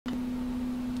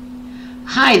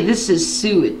Hi, this is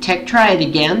Sue at Tech Triad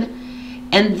again,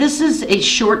 and this is a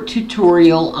short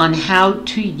tutorial on how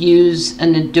to use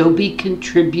an Adobe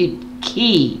Contribute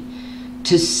Key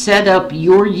to set up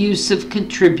your use of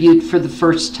Contribute for the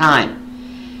first time.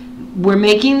 We're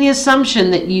making the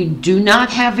assumption that you do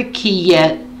not have a key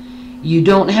yet, you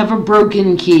don't have a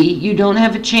broken key, you don't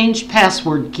have a changed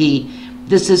password key.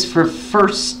 This is for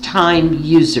first-time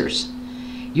users.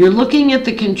 You're looking at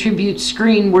the Contribute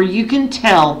screen where you can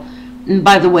tell, and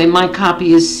by the way, my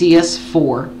copy is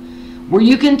CS4, where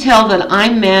you can tell that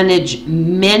I manage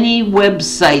many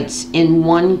websites in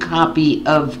one copy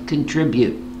of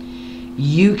Contribute.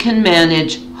 You can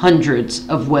manage hundreds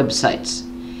of websites.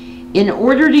 In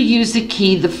order to use a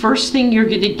key, the first thing you're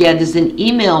going to get is an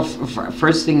email.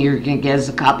 First thing you're going to get is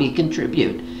a copy of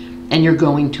Contribute, and you're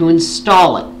going to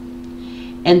install it.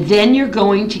 And then you're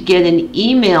going to get an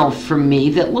email from me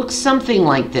that looks something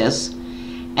like this,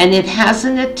 and it has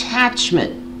an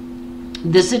attachment.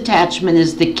 This attachment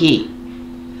is the key.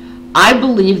 I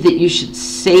believe that you should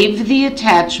save the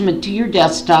attachment to your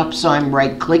desktop, so I'm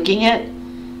right-clicking it,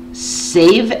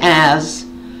 Save As.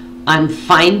 I'm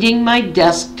finding my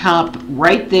desktop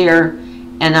right there,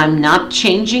 and I'm not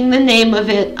changing the name of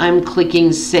it. I'm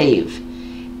clicking Save.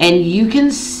 And you can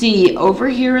see over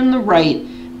here on the right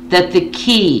that the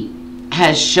key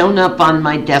has shown up on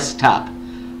my desktop.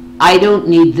 I don't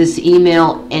need this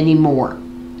email anymore.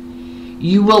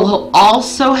 You will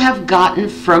also have gotten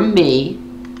from me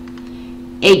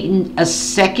a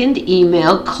second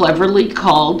email, cleverly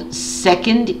called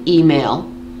Second Email,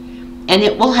 and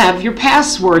it will have your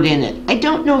password in it. I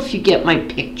don't know if you get my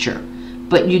picture,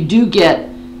 but you do get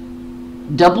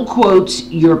double quotes,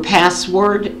 your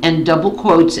password, and double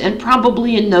quotes, and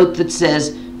probably a note that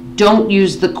says, don't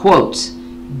use the quotes,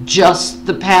 just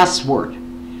the password.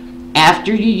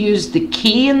 After you use the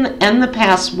key and the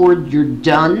password, you're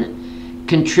done.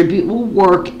 Contribute will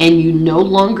work, and you no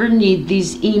longer need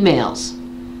these emails.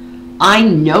 I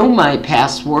know my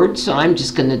password, so I'm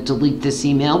just going to delete this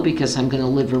email because I'm going to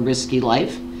live a risky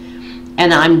life.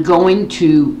 And I'm going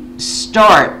to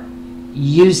start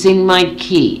using my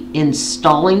key,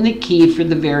 installing the key for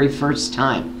the very first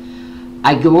time.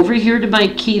 I go over here to my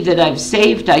key that I've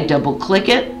saved, I double click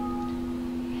it,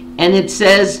 and it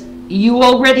says, you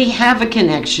already have a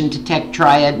connection to Tech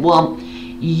Triad. Well,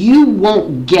 you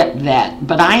won't get that,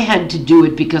 but I had to do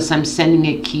it because I'm sending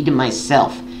a key to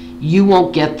myself. You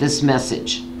won't get this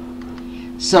message.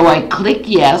 So I click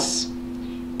yes.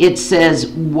 It says,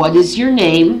 what is your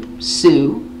name?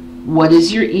 Sue. What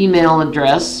is your email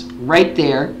address? Right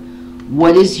there.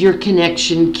 What is your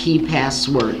connection key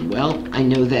password? Well, I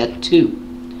know that too.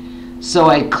 So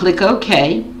I click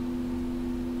OK,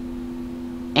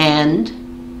 and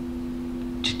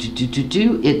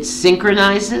it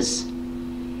synchronizes,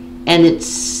 and it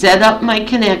set up my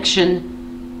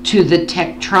connection to the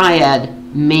Tech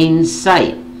Triad main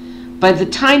site. By the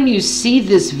time you see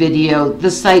this video,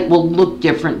 the site will look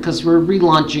different because we're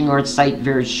relaunching our site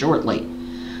very shortly.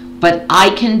 But I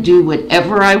can do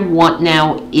whatever I want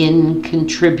now in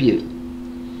Contribute.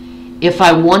 If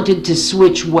I wanted to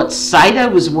switch what site I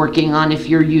was working on, if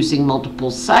you're using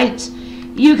multiple sites,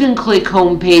 you can click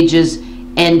Home Pages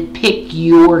and pick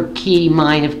your key.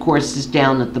 Mine, of course, is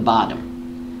down at the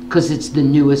bottom because it's the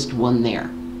newest one there.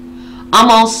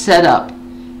 I'm all set up.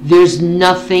 There's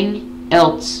nothing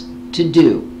else to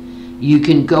do. You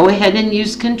can go ahead and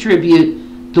use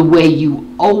Contribute the way you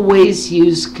always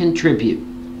use Contribute.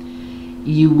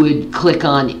 You would click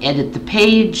on Edit the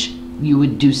Page, you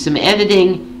would do some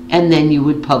editing, and then you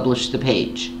would publish the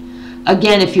page.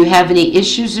 Again, if you have any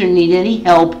issues or need any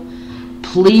help,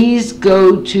 please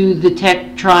go to the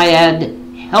Tech Triad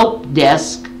Help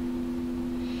Desk,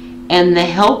 and the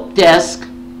Help Desk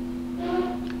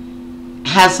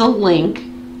has a link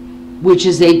which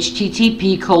is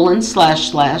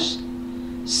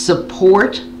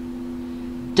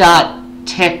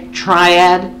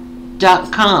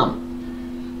http://support.techtriad.com.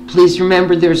 Please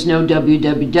remember there's no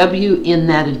www in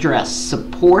that address.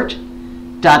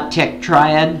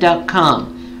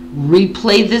 Support.techtriad.com.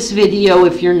 Replay this video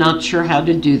if you're not sure how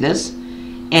to do this,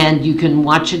 and you can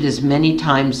watch it as many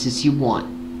times as you want.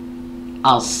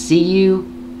 I'll see you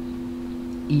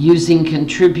using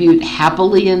Contribute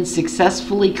happily and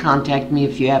successfully. Contact me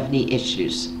if you have any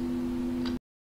issues.